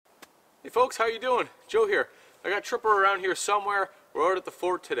Hey folks, how you doing? Joe here. I got Tripper around here somewhere. We're out at the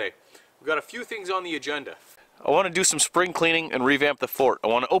fort today. We've got a few things on the agenda. I want to do some spring cleaning and revamp the fort. I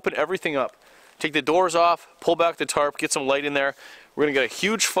want to open everything up, take the doors off, pull back the tarp, get some light in there. We're going to get a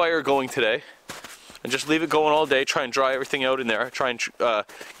huge fire going today and just leave it going all day, try and dry everything out in there, try and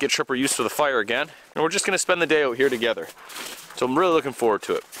get Tripper used to the fire again. And we're just going to spend the day out here together. So I'm really looking forward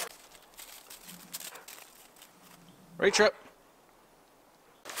to it. Right, Trip?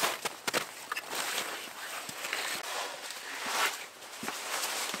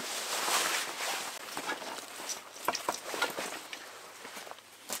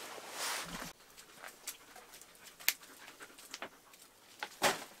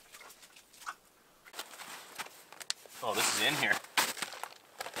 Oh, this is in here.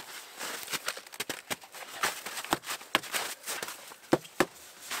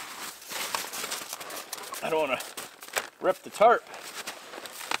 I don't want to rip the tarp.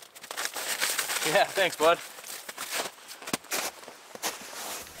 Yeah, thanks, bud.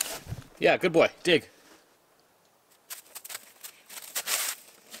 Yeah, good boy. Dig.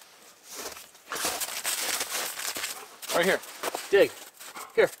 Right here. Dig.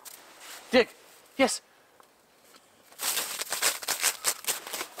 Here. Dig. Yes.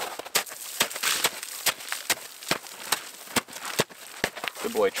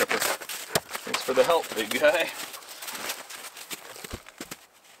 Good boy, Tripper. Thanks for the help, big guy.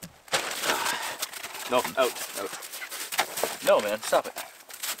 No, out. No, man, stop it.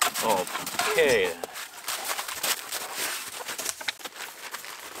 Okay.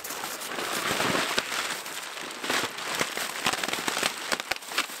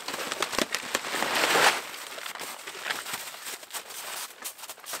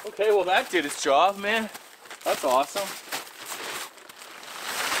 Okay, well that did its job, man. That's awesome.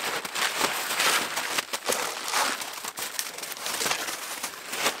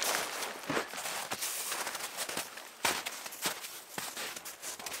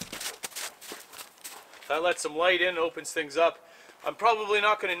 That lets some light in, opens things up. I'm probably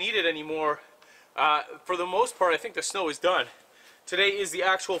not going to need it anymore. For the most part, I think the snow is done. Today is the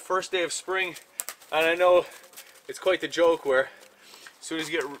actual first day of spring, and I know it's quite the joke where as soon as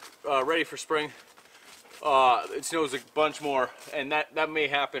you get ready for spring, it snows a bunch more, and that may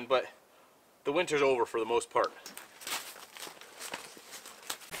happen, but the winter's over for the most part.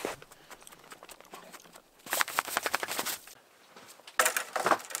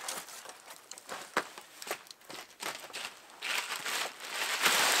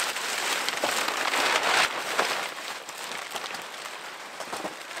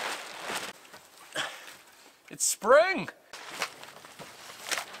 It's spring!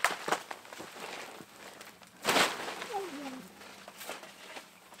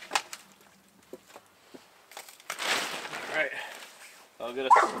 Alright, I'll get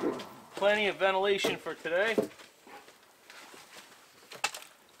us plenty of ventilation for today.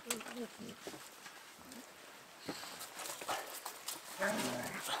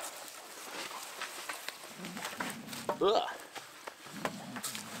 Ugh.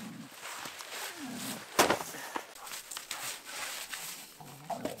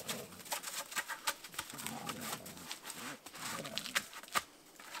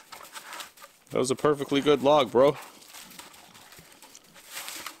 That was a perfectly good log, bro.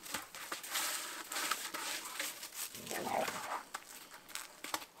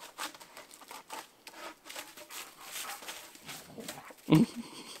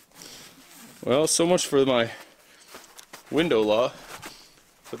 Well, so much for my window log,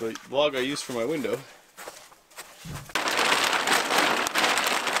 for the log I use for my window.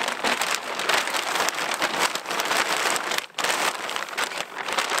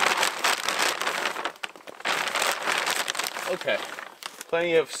 Okay,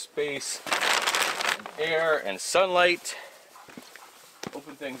 plenty of space, and air, and sunlight.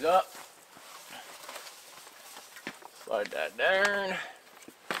 Open things up. Slide that down.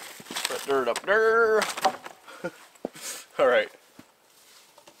 Put dirt up there. Alright.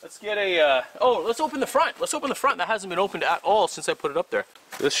 Let's get a, let's open the front. Let's open the front. That hasn't been opened at all since I put it up there.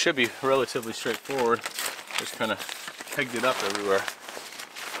 This should be relatively straightforward. Just kind of pegged it up everywhere.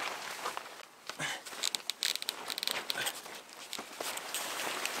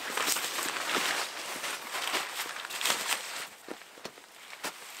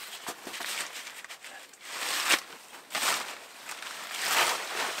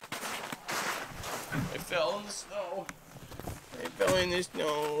 I fell in the snow. I fell in the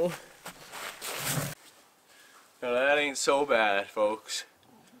snow. Now that ain't so bad, folks.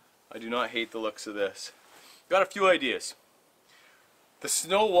 I do not hate the looks of this. Got a few ideas. The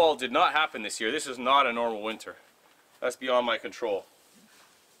snow wall did not happen this year. This is not a normal winter. That's beyond my control.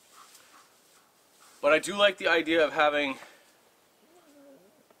 But I do like the idea of having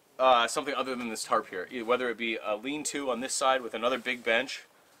something other than this tarp here. Whether it be a lean-to on this side with another big bench,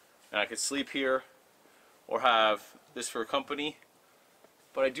 and I could sleep here, or have this for company.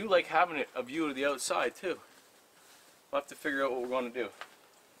 But I do like having a view to the outside too. We'll have to figure out what we're going to do.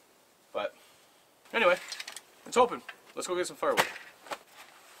 But anyway, it's open. Let's go get some firewood.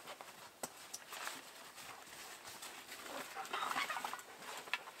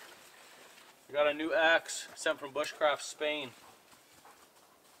 We got a new axe sent from Bushcraft, Spain.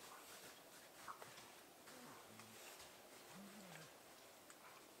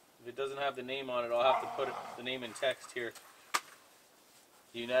 If it doesn't have the name on it, I'll have to put the name in text here.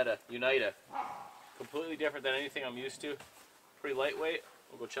 Unita. Completely different than anything I'm used to. Pretty lightweight.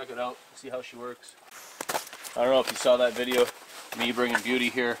 We'll go check it out, see how she works. I don't know if you saw that video, me bringing Beauty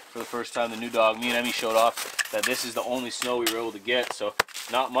here for the first time, the new dog. Me and Emmy showed off that this is the only snow we were able to get, so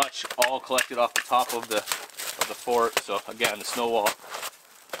not much, all collected off the top of the fort. So again, the snow wall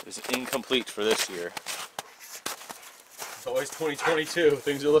is incomplete for this year. It's always 2022,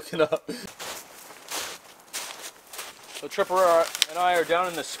 things are looking up. So Tripper and I are down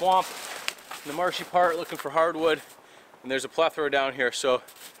in the swamp, in the marshy part, looking for hardwood, and there's a plethora down here, so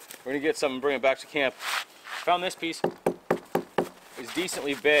we're gonna get some and bring it back to camp. Found this piece. It's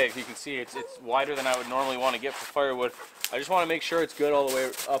decently big. You can see it's wider than I would normally want to get for firewood. I just want to make sure it's good all the way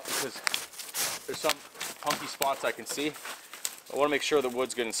up because there's some funky spots I can see. I want to make sure the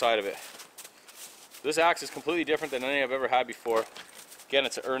wood's good inside of it. This axe is completely different than any I've ever had before. Again,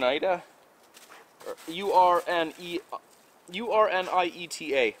 it's an Urnita,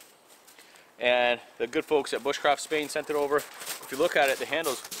 U-R-N-I-E-T-A, and the good folks at Bushcraft Spain sent it over. If you look at it, the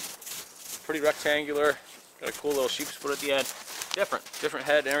handle's pretty rectangular. Got a cool little sheep's foot at the end. Different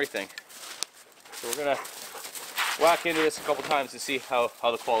head and everything. So we're gonna whack into this a couple times to see how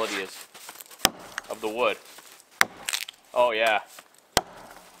the quality is of the wood. Oh yeah,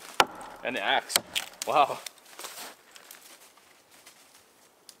 and the axe. Wow.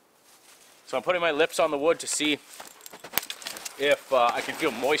 So I'm putting my lips on the wood to see if I can feel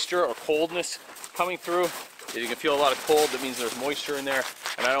moisture or coldness coming through. If you can feel a lot of cold, that means there's moisture in there,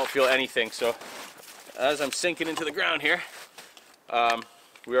 and I don't feel anything. So as I'm sinking into the ground here,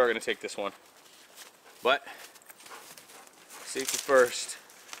 we are going to take this one. But safety first.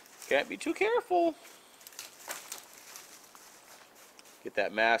 Can't be too careful. Get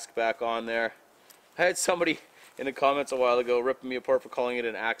that mask back on there. I had somebody in the comments a while ago ripping me apart for calling it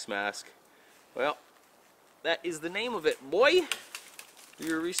an axe mask. Well, that is the name of it, boy. Do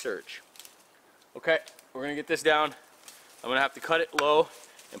your research. Okay, we're going to get this down. I'm going to have to cut it low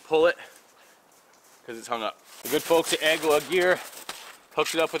and pull it because it's hung up. The good folks at Anglo Gear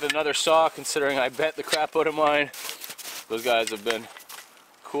hooked it up with another saw, considering I bent the crap out of mine. Those guys have been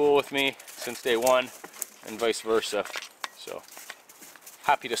cool with me since day one, and vice versa. So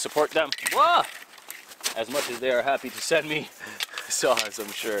happy to support them. Whoa! As much as they are happy to send me saws,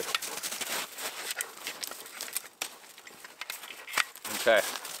 I'm sure. Okay,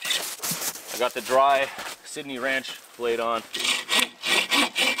 I got the dry Sydney Ranch blade on.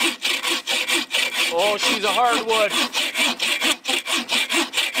 Oh, she's a hardwood.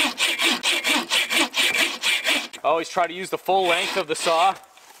 I always try to use the full length of the saw.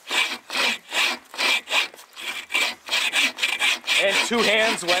 And two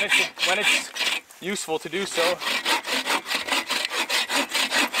hands when it's useful to do so.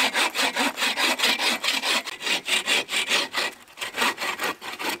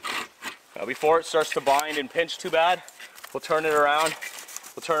 Now before it starts to bind and pinch too bad, we'll turn it around.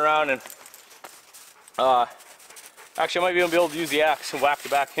 We'll turn around and actually I might be able to use the axe and whack the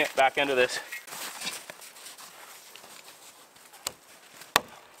back end of this.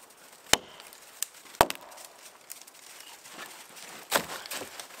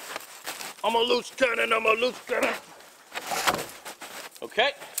 I'm a loose cannon, I'm a loose cannon.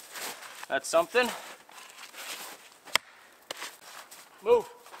 Okay, that's something. Move.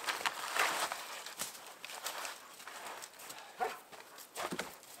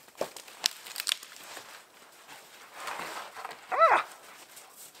 Ah.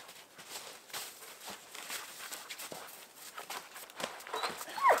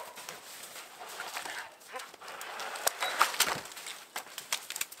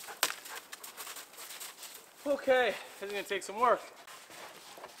 Okay, this is going to take some work.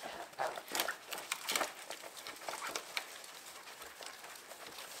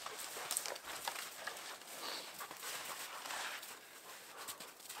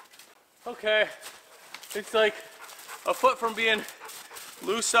 Okay, it's like a foot from being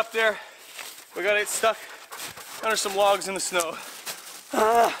loose up there. We got it stuck under some logs in the snow.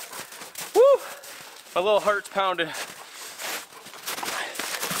 Woo! My little heart's pounding.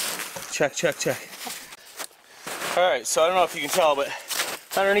 Check, check, check. Alright, so I don't know if you can tell, but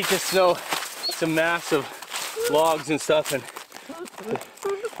underneath this snow, some massive logs and stuff, and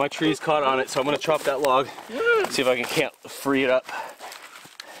my tree's caught on it, so I'm gonna chop that log, see if I can't free it up.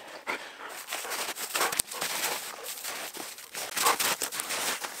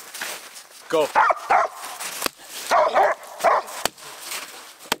 Go.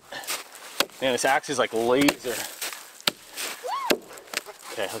 Man, this axe is like laser.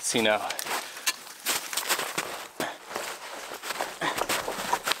 Okay, let's see now.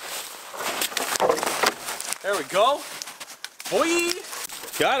 There we go. Boy!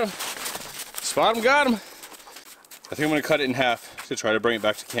 Got him. Spot him, got him. I think I'm gonna cut it in half to try to bring it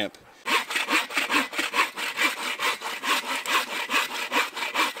back to camp.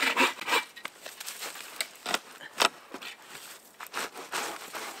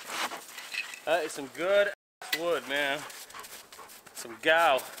 That is some good wood, man. Some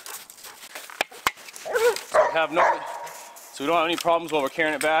gal. So we don't have any problems while we're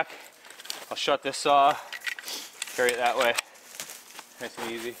carrying it back. I'll shut this saw, carry it that way. Nice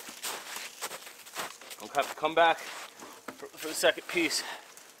and easy. I'll have to come back for the second piece.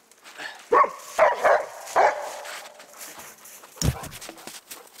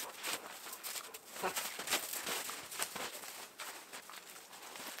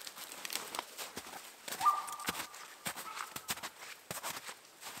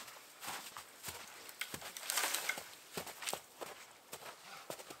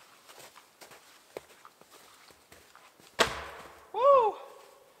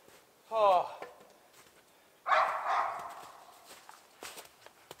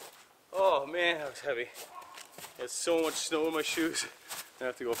 Oh man, that was heavy. There's so much snow in my shoes. I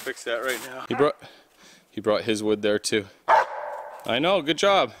have to go fix that right now. He brought his wood there too. I know, good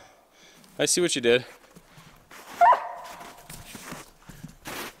job. I see what you did.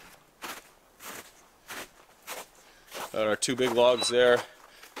 Got our two big logs there.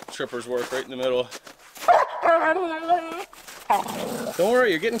 Tripper's work right in the middle. Don't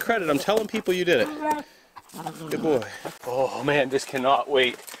worry, you're getting credit. I'm telling people you did it. Good boy. Oh man, this cannot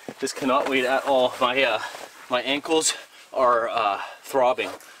wait. This cannot wait at all. My ankles are throbbing,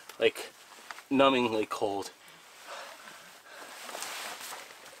 like numbingly cold.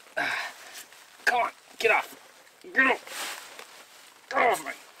 Come on, get off. Get off. Get off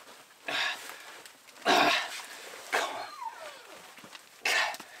me. Come on.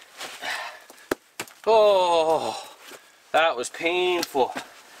 Oh, that was painful.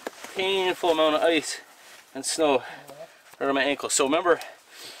 Painful amount of ice and snow around my ankles. So remember,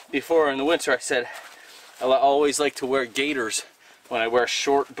 before in the winter I said I always like to wear gaiters when I wear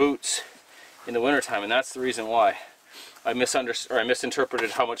short boots in the wintertime, and that's the reason why I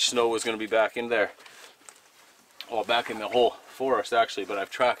misinterpreted how much snow was going to be back in there. Well, back in the whole forest actually, but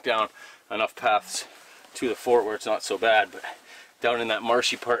I've tracked down enough paths to the fort where it's not so bad, but down in that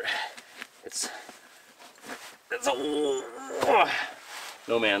marshy part, it's a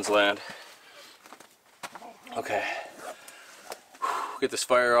no man's land. Okay, get this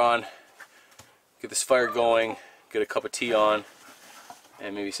fire on, get this fire going, get a cup of tea on,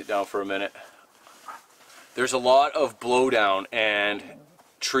 and maybe sit down for a minute. There's a lot of blowdown and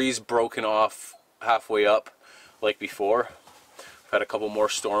trees broken off halfway up like before. I've had a couple more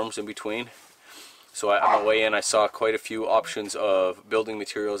storms in between. So on my way in I saw quite a few options of building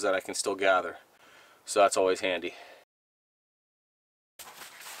materials that I can still gather. So that's always handy.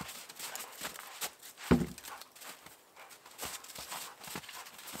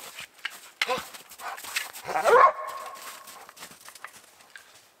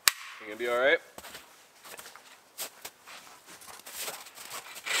 You gonna be alright?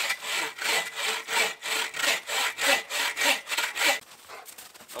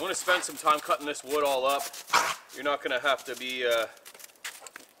 I'm going to spend some time cutting this wood all up. You're not going to have to be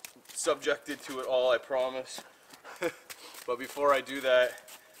subjected to it all, I promise. But before I do that,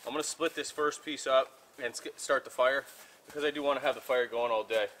 I'm going to split this first piece up and start the fire, because I do want to have the fire going all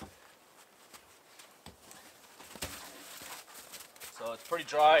day. So it's pretty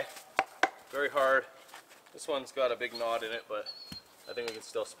dry, very hard. This one's got a big knot in it, but I think we can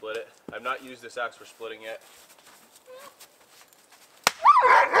still split it. I've not used this axe for splitting yet.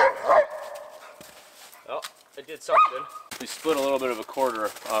 Oh, it did something. We split a little bit of a quarter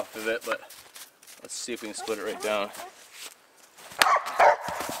off of it, but let's see if we can split it right down.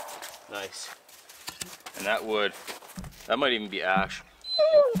 Nice. And that wood, that might even be ash.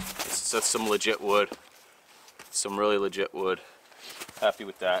 That's some legit wood. Some really legit wood. Happy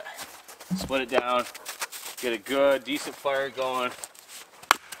with that. Split it down, get a good, decent fire going.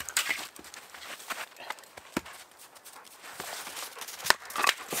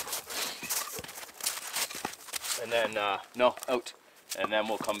 and then no, out, and then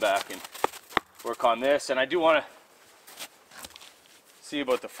we'll come back and work on this. And I do want to see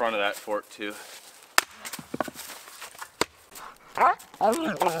about the front of that fort too.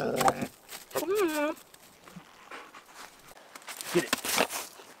 Get it.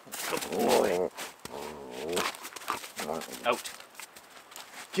 Good boy. Out.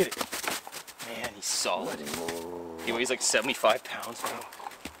 Get it. Man, he's solid. He weighs like 75 pounds now.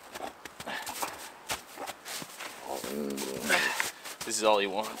 This is all he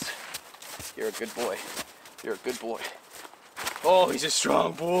wants. You're a good boy. You're a good boy. Oh, he's a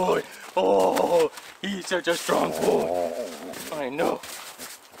strong boy. Oh, he's such a strong boy. I know.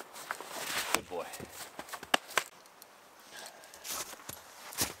 Good boy.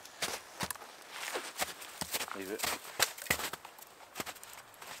 Leave it.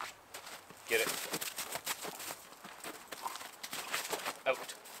 Get it.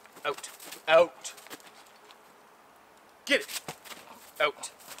 Out. Out. Out. Get it.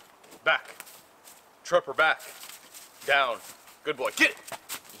 Out. Back. Tripper back. Down. Good boy. Get it.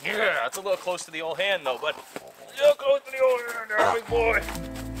 Yeah, that's a little close to the old hand though, but look close to the old hand there, big boy.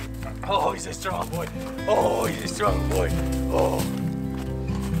 Oh, he's a strong boy. Oh, he's a strong boy. Oh.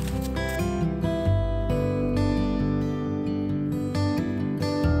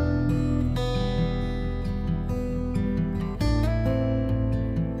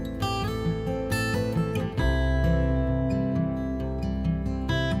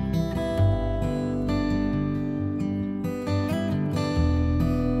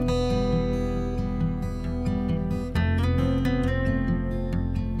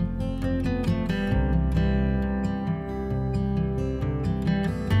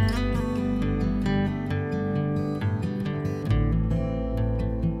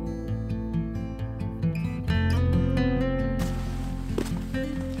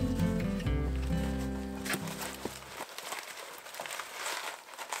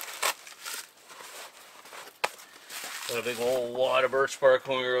 Got a big old wad of birch bark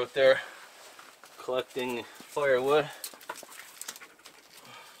when we were out there collecting firewood.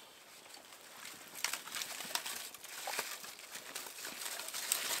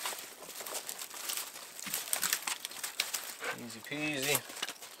 Easy peasy.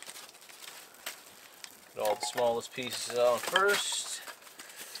 Get all the smallest pieces out first.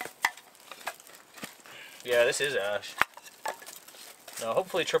 Yeah, this is ash. Now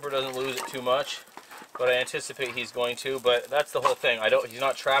hopefully Tripper doesn't lose it too much, but I anticipate he's going to. But that's the whole thing. He's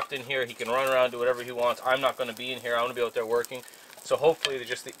not trapped in here. He can run around, do whatever he wants. I'm not going to be in here. I'm going to be out there working. So hopefully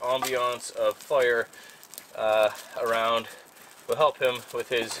just the ambiance of fire around will help him with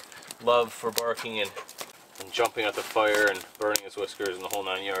his love for barking and jumping at the fire and burning his whiskers and the whole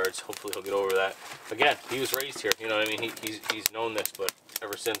 9 yards. Hopefully he'll get over that. Again, he was raised here. You know what I mean? He's known this, but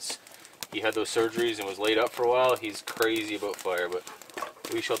ever since he had those surgeries and was laid up for a while, he's crazy about fire. But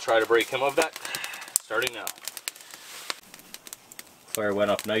we shall try to break him of that. Starting now. Fire went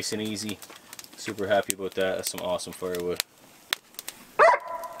up nice and easy. Super happy about that. That's some awesome firewood.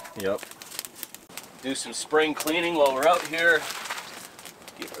 Yep. Do some spring cleaning while we're out here.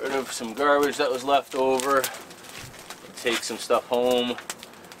 Get rid of some garbage that was left over. Take some stuff home.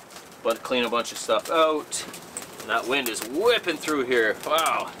 But clean a bunch of stuff out. And that wind is whipping through here.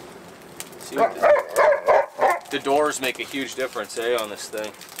 Wow. See what the doors make a huge difference, eh, on this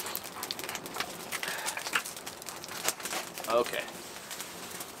thing. Okay.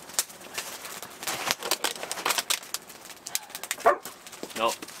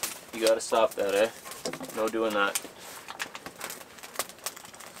 Nope. You gotta stop that, eh? No doing that.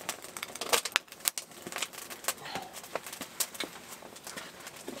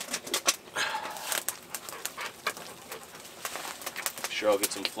 Sure, I'll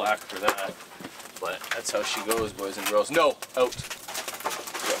get some flack for that. But that's how she goes, boys and girls. No! Out!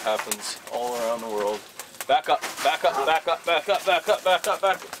 What happens all around the world. Back up, back up, back up, back up, back up, back up,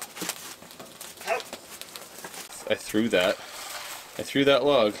 back up. I threw that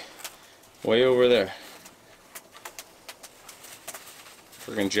log way over there.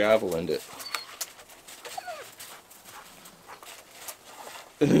 Friggin' javelined it.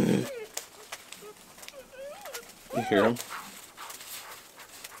 You hear him?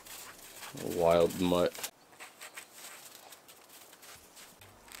 A wild mutt.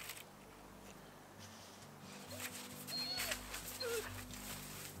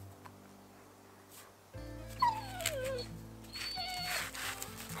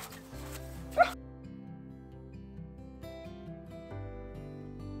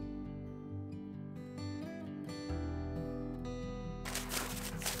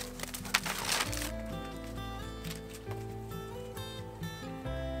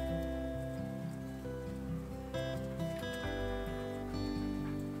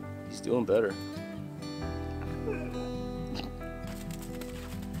 He's doing better.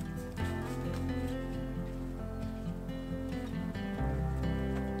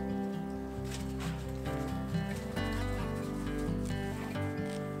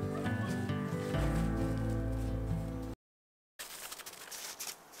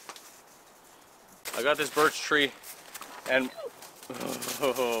 I got this birch tree, and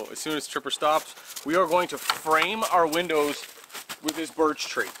as soon as Tripper stops, we are going to frame our windows with this birch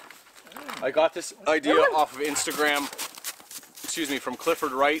tree. I got this idea off of Instagram, excuse me, from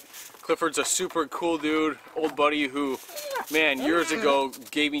Clifford Wright. Clifford's a super cool dude, old buddy who, man, years ago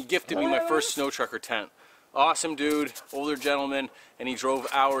gifted me my first snow trucker tent. Awesome dude, older gentleman, and he drove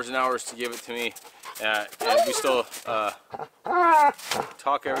hours and hours to give it to me. And we still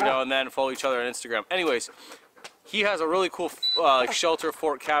talk every now and then and follow each other on Instagram. Anyways, he has a really cool like shelter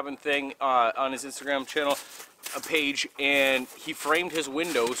fort cabin thing on his Instagram channel page, and he framed his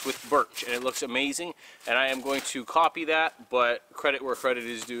windows with birch, and it looks amazing. And I am going to copy that, but credit where credit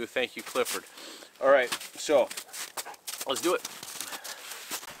is due. Thank you, Clifford. All right, so let's do it.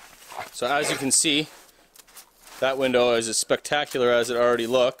 So as you can see, that window is as spectacular as it already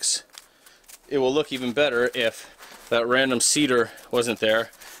looks. It will look even better if that random cedar wasn't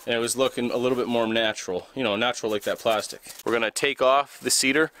there and it was looking a little bit more natural, you know, natural like that plastic. We're going to take off the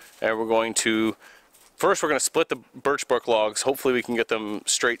cedar, and we're going to, first we're going to split the birch bark logs. Hopefully we can get them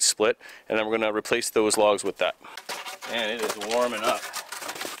straight split, and then we're going to replace those logs with that. And it is warming up.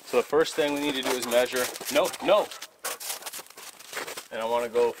 So the first thing we need to do is measure, no. And I want to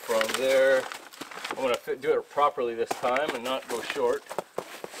go from there. I'm going to do it properly this time and not go short.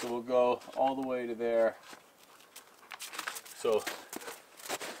 So we'll go all the way to there. So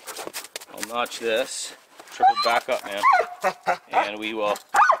I'll notch this, triple back up, man, and we will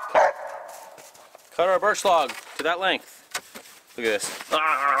cut our birch log to that length. Look at this.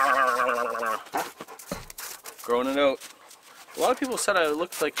 Growing it out. A lot of people said I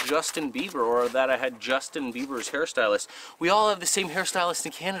looked like Justin Bieber, or that I had Justin Bieber's hairstylist. We all have the same hairstylist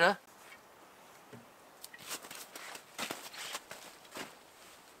in Canada.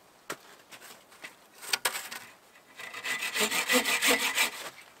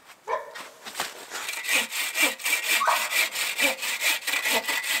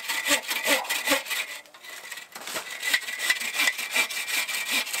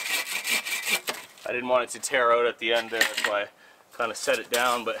 I didn't want it to tear out at the end there, that's why I kind of set it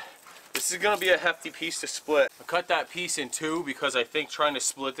down, but this is going to be a hefty piece to split. I cut that piece in two because I think trying to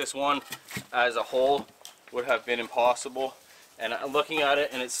split this one as a whole would have been impossible. And I'm looking at it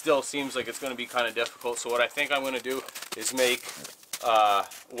and it still seems like it's going to be kind of difficult, so what I think I'm going to do is make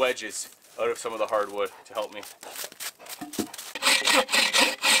wedges out of some of the hardwood to help me.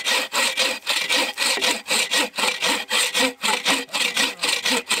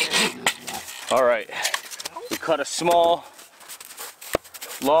 Alright, we cut a small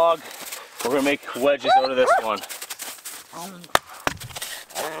log. We're going to make wedges out of this one.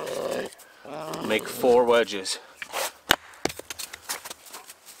 Make 4 wedges.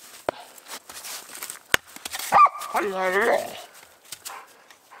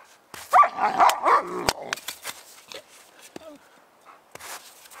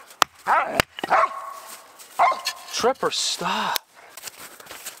 Tripper, stop.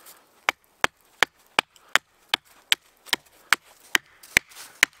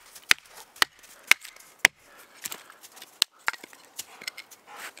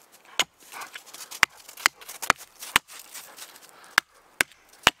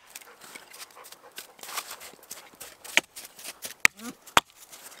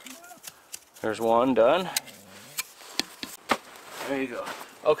 There's one done. There you go.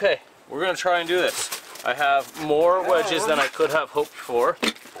 Okay, we're going to try and do this. I have more wedges than I could have hoped for.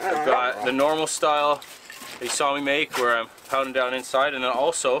 I've got the normal style that you saw me make where I'm pounding down inside, and then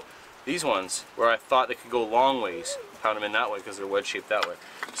also these ones where I thought they could go long ways. Pound them in that way because they're wedge shaped that way.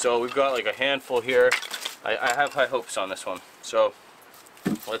 So we've got like a handful here. I have high hopes on this one. So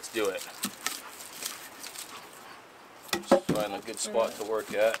let's do it. Just find a good spot to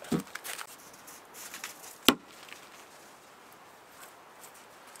work at.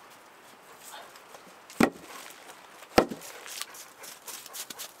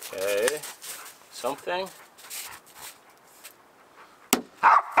 Okay, something.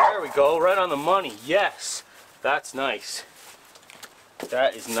 There we go, right on the money. Yes, that's nice.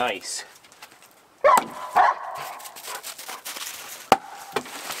 That is nice.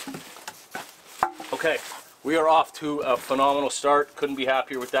 Okay, we are off to a phenomenal start. Couldn't be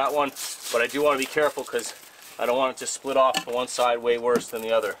happier with that one, but I do want to be careful because I don't want it to split off to one side way worse than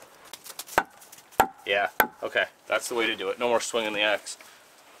the other. Yeah, okay, that's the way to do it. No more swinging the axe.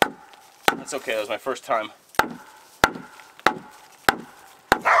 That's okay, that was my first time.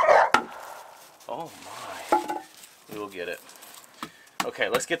 Oh my. We will get it. Okay,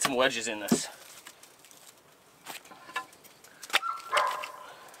 let's get some wedges in this.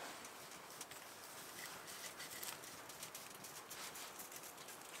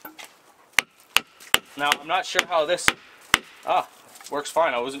 Now, I'm not sure how this... works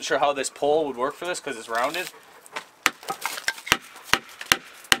fine. I wasn't sure how this pole would work for this because it's rounded.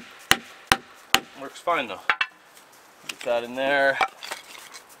 Works fine though. Get that in there.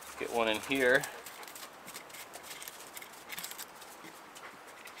 Get one in here.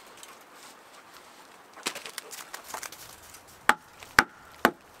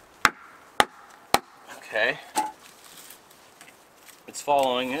 Okay. It's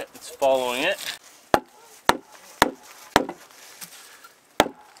following it. It's following it.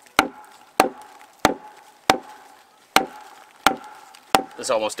 It's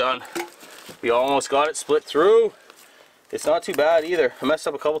almost done. We almost got it split through. It's not too bad either. I messed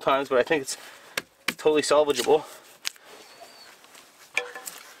up a couple times, but I think it's totally salvageable.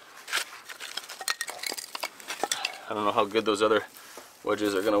 I don't know how good those other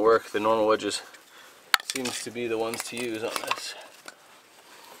wedges are going to work. The normal wedges seems to be the ones to use on this.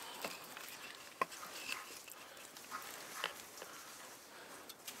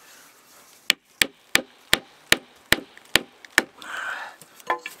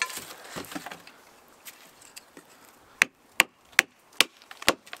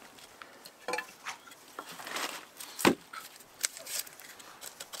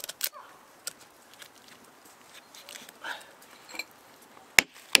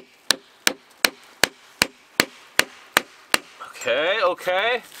 Okay,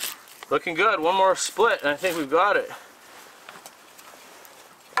 okay. Looking good. One more split and I think we've got it.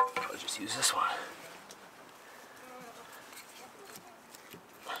 I'll just use this one.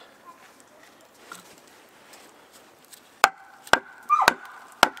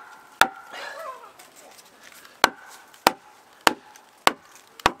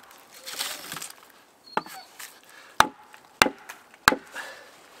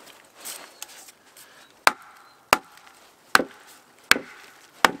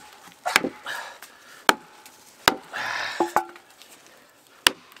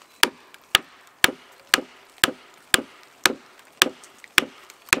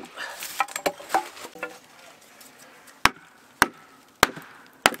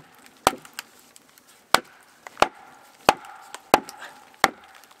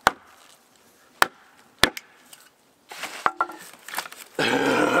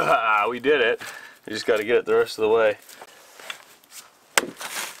 We did it. You just got to get it the rest of the way.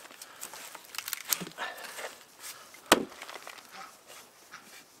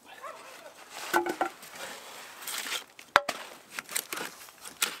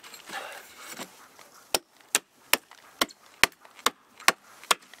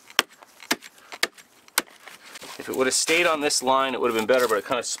 If it would have stayed on this line, it would have been better, but it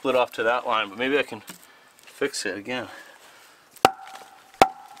kind of split off to that line. But maybe I can fix it again.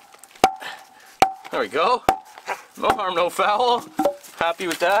 There we go. No harm, no foul. Happy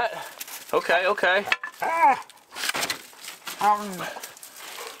with that. Okay, okay. Oh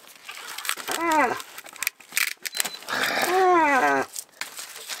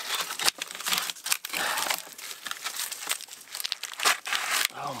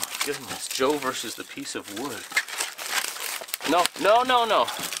my goodness. Joe versus the piece of wood. No, no, no, no.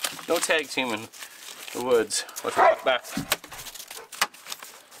 No tag team in the woods. Let's walk back.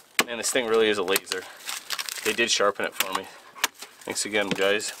 Man, this thing really is a laser. They did sharpen it for me. Thanks again,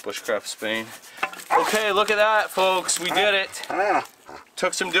 guys. Bushcraft, Spain. Okay, look at that, folks. We did it.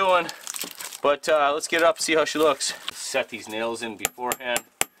 Took some doing. But let's get it up and see how she looks. Set these nails in beforehand.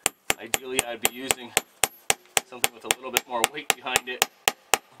 Ideally, I'd be using something with a little bit more weight behind it.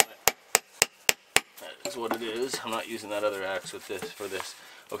 But that is what it is. I'm not using that other axe with this for this.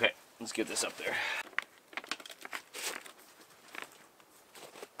 Okay, let's get this up there.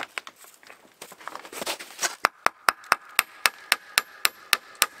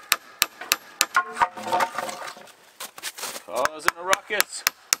 Causing a ruckus.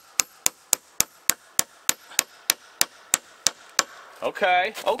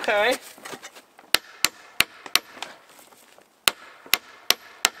 Okay, okay.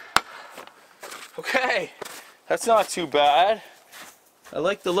 Okay, that's not too bad. I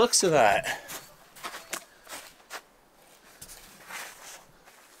like the looks of that.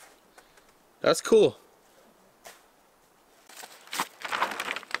 That's cool.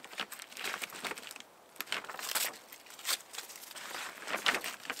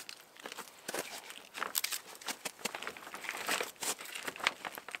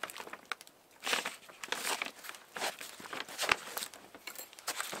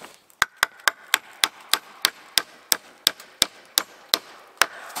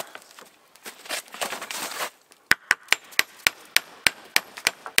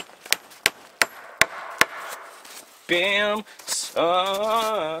 bam, son.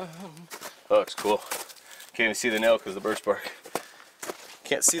 Oh, looks cool. Can't even see the nail because of the birch bark.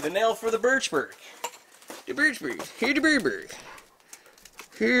 Can't see the nail for the birch bark. The birch bark. Here the birch bark.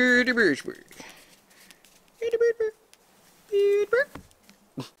 Here the birch bark. Here the birch bark. Here the birch.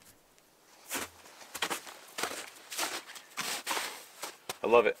 I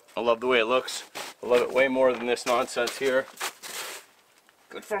love it. I love the way it looks. I love it way more than this nonsense here.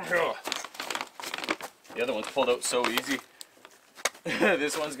 Good from here. The other one's pulled out so easy.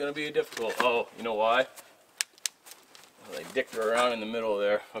 This one's gonna be difficult. Oh, you know why? They dicked her around in the middle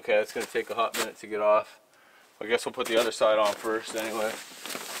there. Okay, that's gonna take a hot minute to get off. I guess we'll put the other side on first anyway.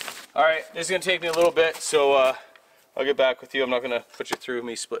 Alright, this is gonna take me a little bit, so I'll get back with you. I'm not gonna put you through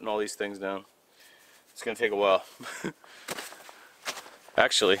me splitting all these things down. It's gonna take a while.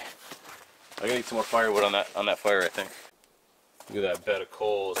 Actually, I gotta need some more firewood on that fire, I think. Look at that bed of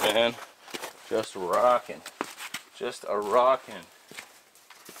coals, man. Just rocking. Just a rocking.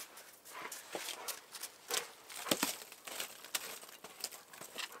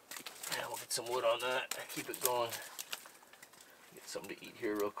 Yeah, we'll get some wood on that. Keep it going. Get something to eat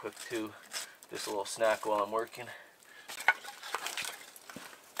here real quick too. Just a little snack while I'm working.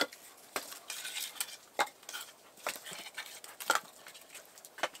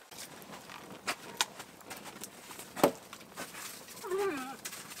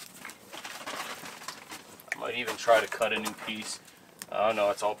 Might even try to cut a new piece. Oh no,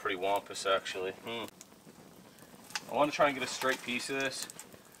 it's all pretty wampus actually. I want to try and get a straight piece of this,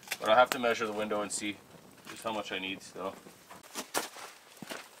 but I'll have to measure the window and see just how much I need still.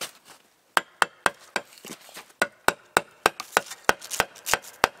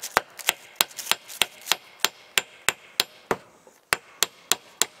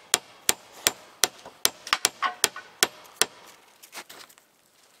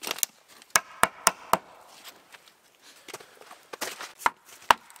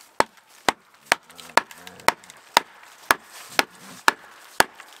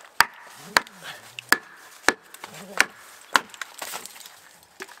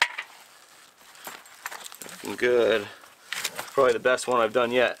 Good. Probably the best one I've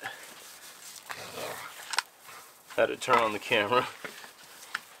done yet. Had to turn on the camera.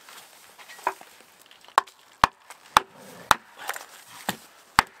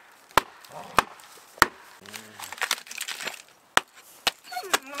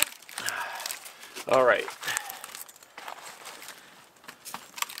 All right.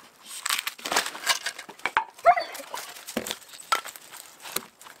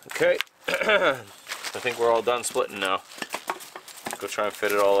 Okay. I think we're all done splitting now. Go try and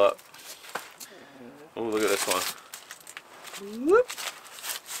fit it all up. Oh, look at this one. Whoop.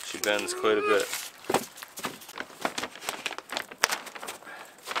 She bends quite a bit.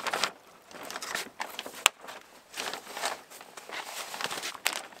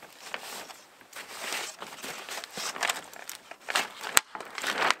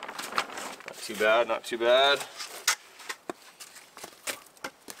 Not too bad, not too bad.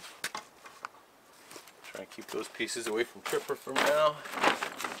 Try and keep those pieces away from Tripper for now.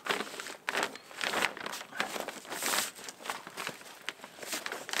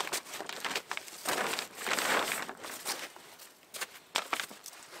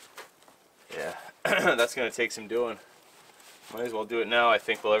 Yeah, that's going to take some doing. Might as well do it now, I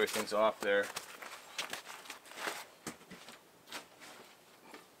think, while everything's off there.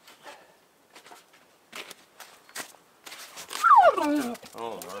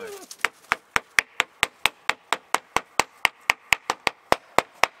 Oh my.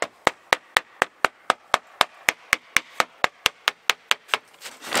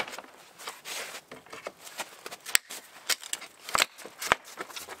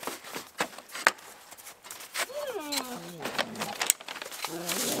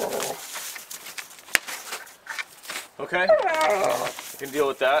 Okay, I can deal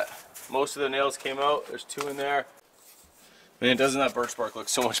with that. Most of the nails came out. There's 2 in there. Man, doesn't that birch bark look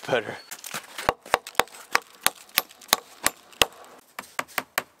so much better?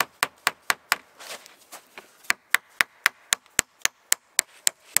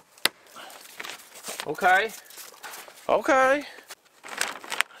 Okay. Okay.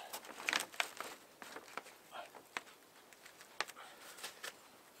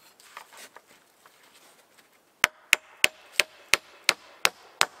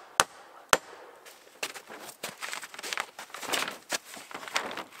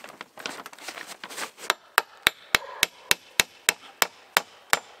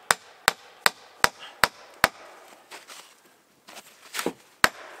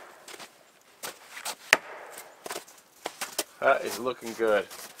 That is looking good.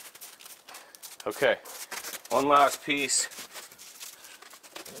 Okay, One last piece.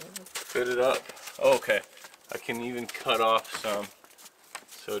 Fit it up. Okay, I can even cut off some.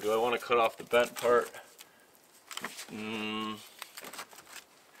 So do I want to cut off the bent part?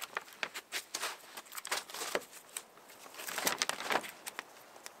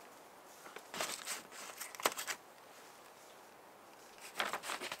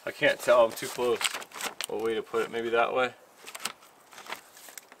 I can't tell, I'm too close. What way to put it? Maybe that way?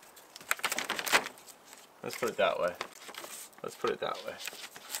 Let's put it that way. Let's put it that way.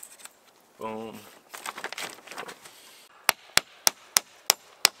 Boom.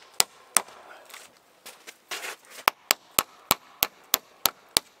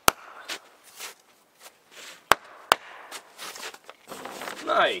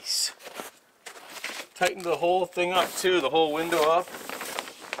 Nice. Tighten the whole thing up too, the whole window up.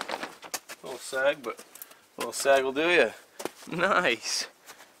 A little sag, but a little sag will do ya. Nice.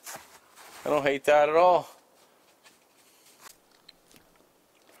 I don't hate that at all.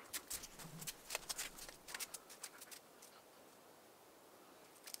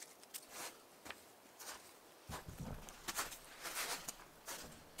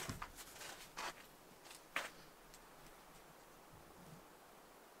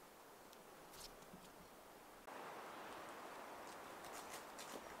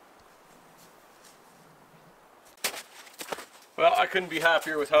 Well, I couldn't be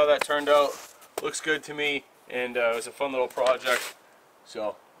happier with how that turned out. Looks good to me, and it was a fun little project.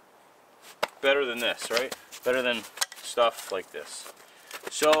 So, better than this, right? Better than stuff like this.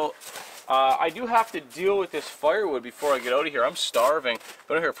 So, I do have to deal with this firewood before I get out of here. I'm starving.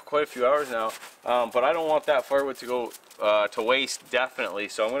 Been out here for quite a few hours now, but I don't want that firewood to go to waste, definitely.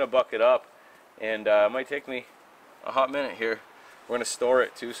 So I'm going to buck it up, and it might take me a hot minute here. We're going to store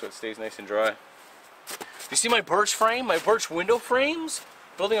it too, so it stays nice and dry. You see my birch frame, my birch window frames?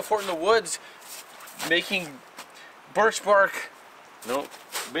 Building a fort in the woods, making birch bark, no,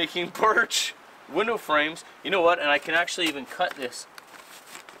 making birch window frames. You know what, and I can actually even cut this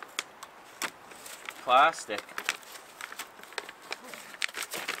plastic.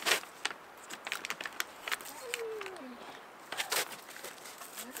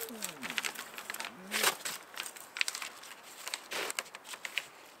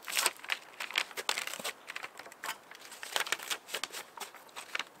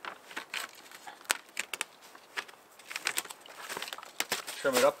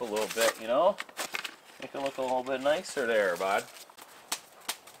 Trim it up a little bit, you know? Make it look a little bit nicer there, bud.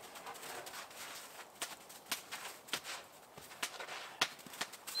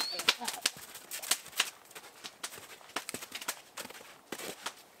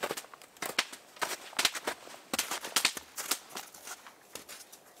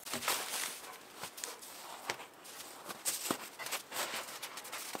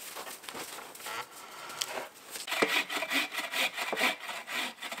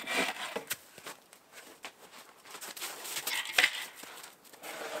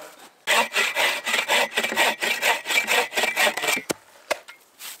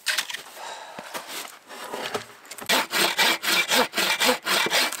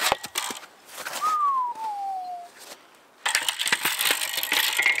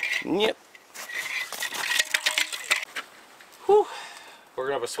 Yep. Whew. We're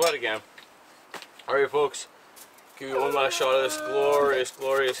gonna have a sweat again. Alright folks, give you one last shot of this glorious,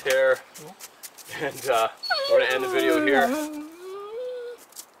 glorious hair. And we're gonna end the video here.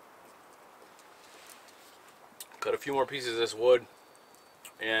 Cut a few more pieces of this wood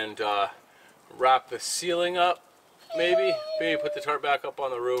and wrap the ceiling up, maybe put the tarp back up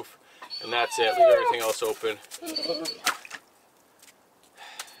on the roof, and that's it. Leave everything else open.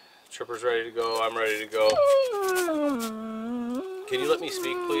 Tripper's ready to go, I'm ready to go. Can you let me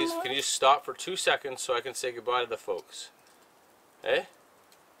speak, please? Can you just stop for 2 seconds so I can say goodbye to the folks? Hey?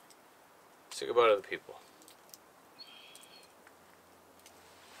 Say goodbye to the people.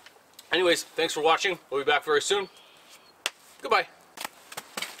 Anyways, thanks for watching. We'll be back very soon. Goodbye.